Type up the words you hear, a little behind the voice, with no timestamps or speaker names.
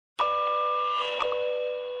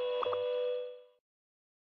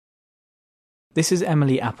This is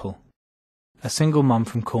Emily Apple, a single mum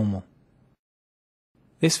from Cornwall.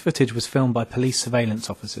 This footage was filmed by police surveillance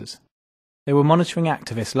officers. They were monitoring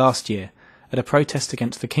activists last year at a protest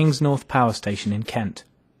against the Kings North power station in Kent.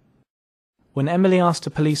 When Emily asked a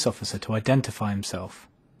police officer to identify himself,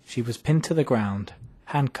 she was pinned to the ground,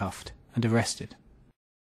 handcuffed and arrested.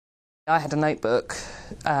 I had a notebook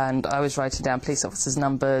and I was writing down police officers'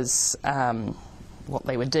 numbers, what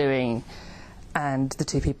they were doing, and the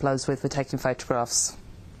two people I was with were taking photographs.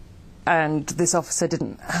 And this officer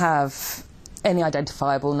didn't have any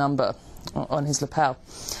identifiable number on his lapel.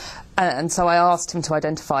 And so I asked him to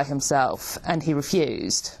identify himself, and he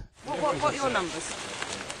refused. What are your numbers?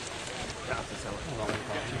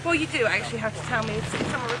 Well, you do actually have to tell me if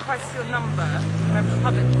someone requests your number, if the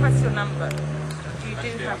public requests your number, you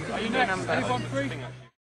do have to give your number.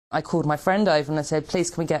 I called my friend over and I said, please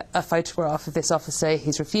can we get a photograph of this officer?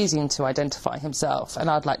 He's refusing to identify himself and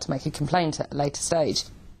I'd like to make a complaint at a later stage.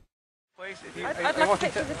 I'd like a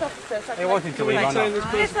picture of this officer. So He wanted to leave on that.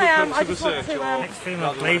 Yes, I am. I just want to...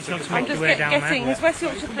 Ex-female police, not to I'm make just your way down getting there. his West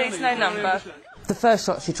Yorkshire Police no number. The first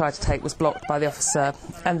shot she tried to take was blocked by the officer,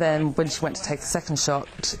 and then when she went to take the second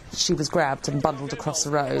shot, she was grabbed and bundled across the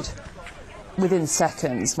road. Within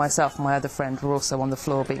seconds, myself and my other friend were also on the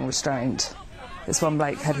floor being restrained. This one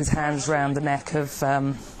bloke had his hands round the neck of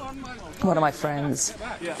one of my friends.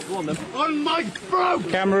 On my throat!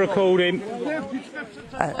 Camera recording.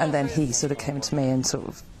 And then he sort of came to me and sort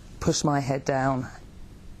of pushed my head down.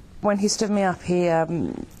 When he stood me up, he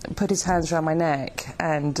put his hands around my neck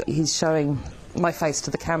and he's showing my face to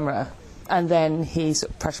the camera. And then he sort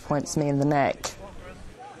of pressure points me in the neck.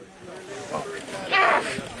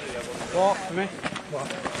 What? For me?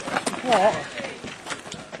 What?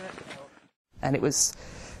 And it was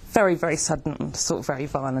very, very sudden, sort of very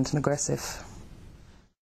violent and aggressive.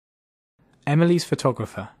 Emily's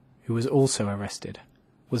photographer, who was also arrested,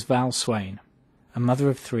 was Val Swain, a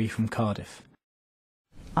mother of 3 from Cardiff.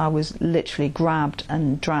 I was literally grabbed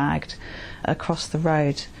and dragged across the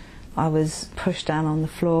road. I was pushed down on the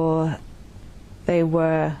floor. They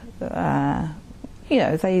were,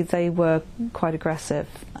 they were quite aggressive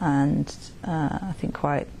and I think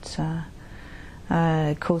quite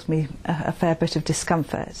caused me a fair bit of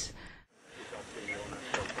discomfort.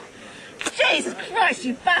 Jesus Christ,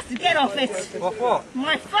 you bastard, get off it! What?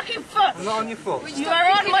 My fucking foot! I'm not on your foot. You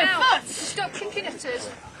are on my foot! Stop kicking at us.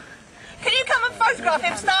 Can you come and photograph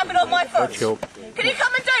him stamping on my foot? Can you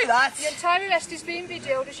come and do that? The entire arrest is being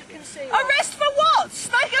videoed, as you can see. Arrest for what?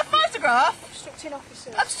 Taking a photograph? Obstructing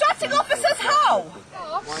officers. Obstructing officers how?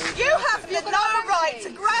 You have no right to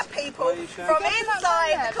grab people from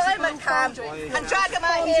inside the climate camp and drag them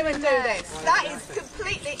out here and do this. That is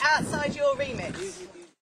completely outside your remit.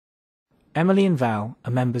 Emily and Val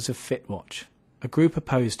are members of FitWatch, a group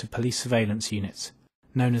opposed to police surveillance units,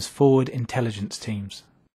 known as Forward Intelligence Teams.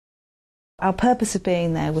 Our purpose of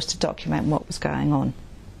being there was to document what was going on.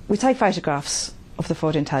 We take photographs of the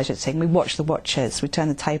Forward Intelligence Team, we watch the watchers, we turn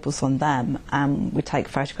the tables on them, and we take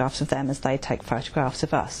photographs of them as they take photographs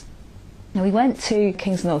of us. Now, we went to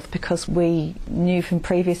Kings North because we knew from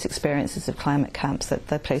previous experiences of climate camps that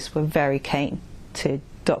the police were very keen to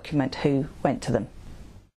document who went to them.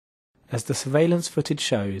 As the surveillance footage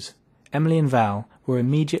shows, Emily and Val were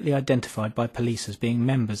immediately identified by police as being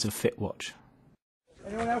members of FitWatch.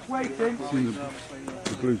 Anyone else waiting?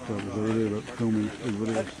 The Blues Brothers are really about filming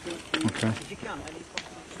everybody else. Okay.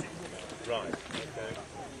 Right.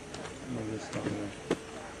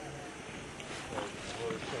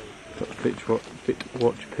 Got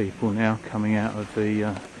FitWatch people now coming out of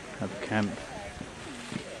the camp.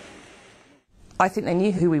 I think they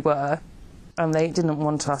knew who we were and they didn't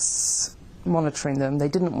want us monitoring them. They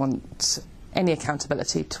didn't want any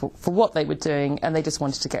accountability for what they were doing, and they just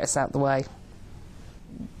wanted to get us out of the way.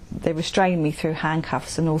 They restrained me through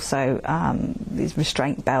handcuffs and also these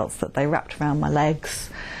restraint belts that they wrapped around my legs,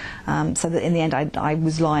 so that in the end I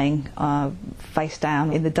was lying face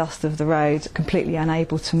down in the dust of the road, completely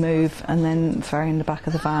unable to move, and then thrown in the back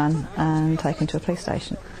of the van and taken to a police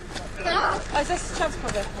station. Oh, is this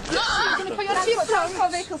transport vehicle? You're going to put your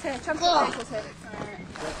transport vehicles here. Transport vehicles here.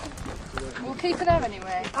 We'll keep it there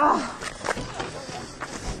anyway.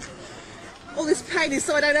 All this pain is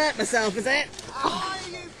so I don't hurt myself, is it?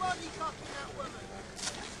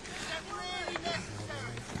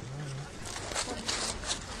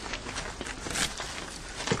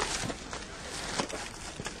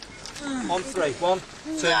 On 3. 1,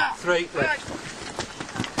 2, 3, left.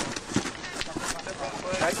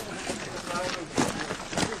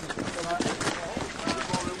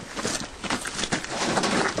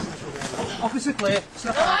 Officer clear.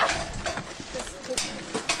 Step back.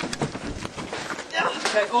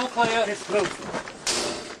 Okay, all clear. It's through.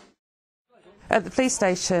 At the police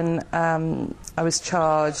station, I was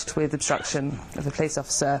charged with obstruction of a police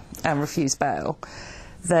officer and refused bail.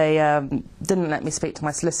 They didn't let me speak to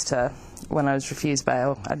my solicitor when I was refused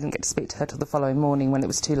bail. I didn't get to speak to her till the following morning when it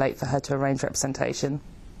was too late for her to arrange representation.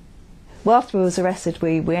 Well, after we was arrested,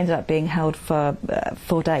 we ended up being held for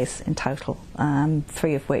 4 days in total,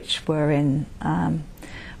 3 of which were in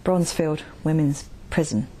Bronzefield Women's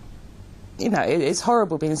Prison. You know, it's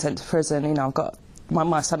horrible being sent to prison. You know, I've got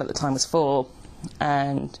my son at the time was 4,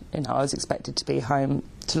 and you know, I was expected to be home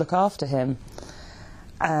to look after him,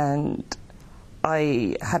 and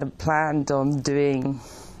I hadn't planned on doing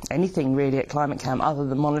anything really at Climate Camp other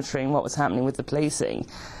than monitoring what was happening with the policing,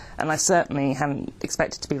 and I certainly hadn't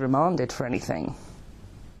expected to be remanded for anything.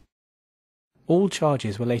 All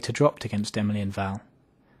charges were later dropped against Emily and Val.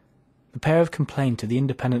 The pair have complained to the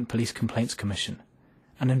Independent Police Complaints Commission,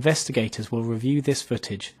 and investigators will review this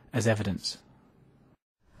footage as evidence.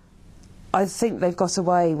 I think they've got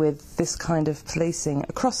away with this kind of policing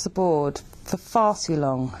across the board for far too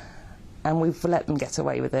long, and we've let them get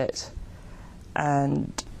away with it.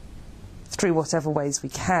 And through whatever ways we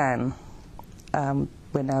can,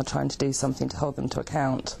 we're now trying to do something to hold them to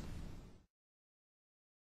account.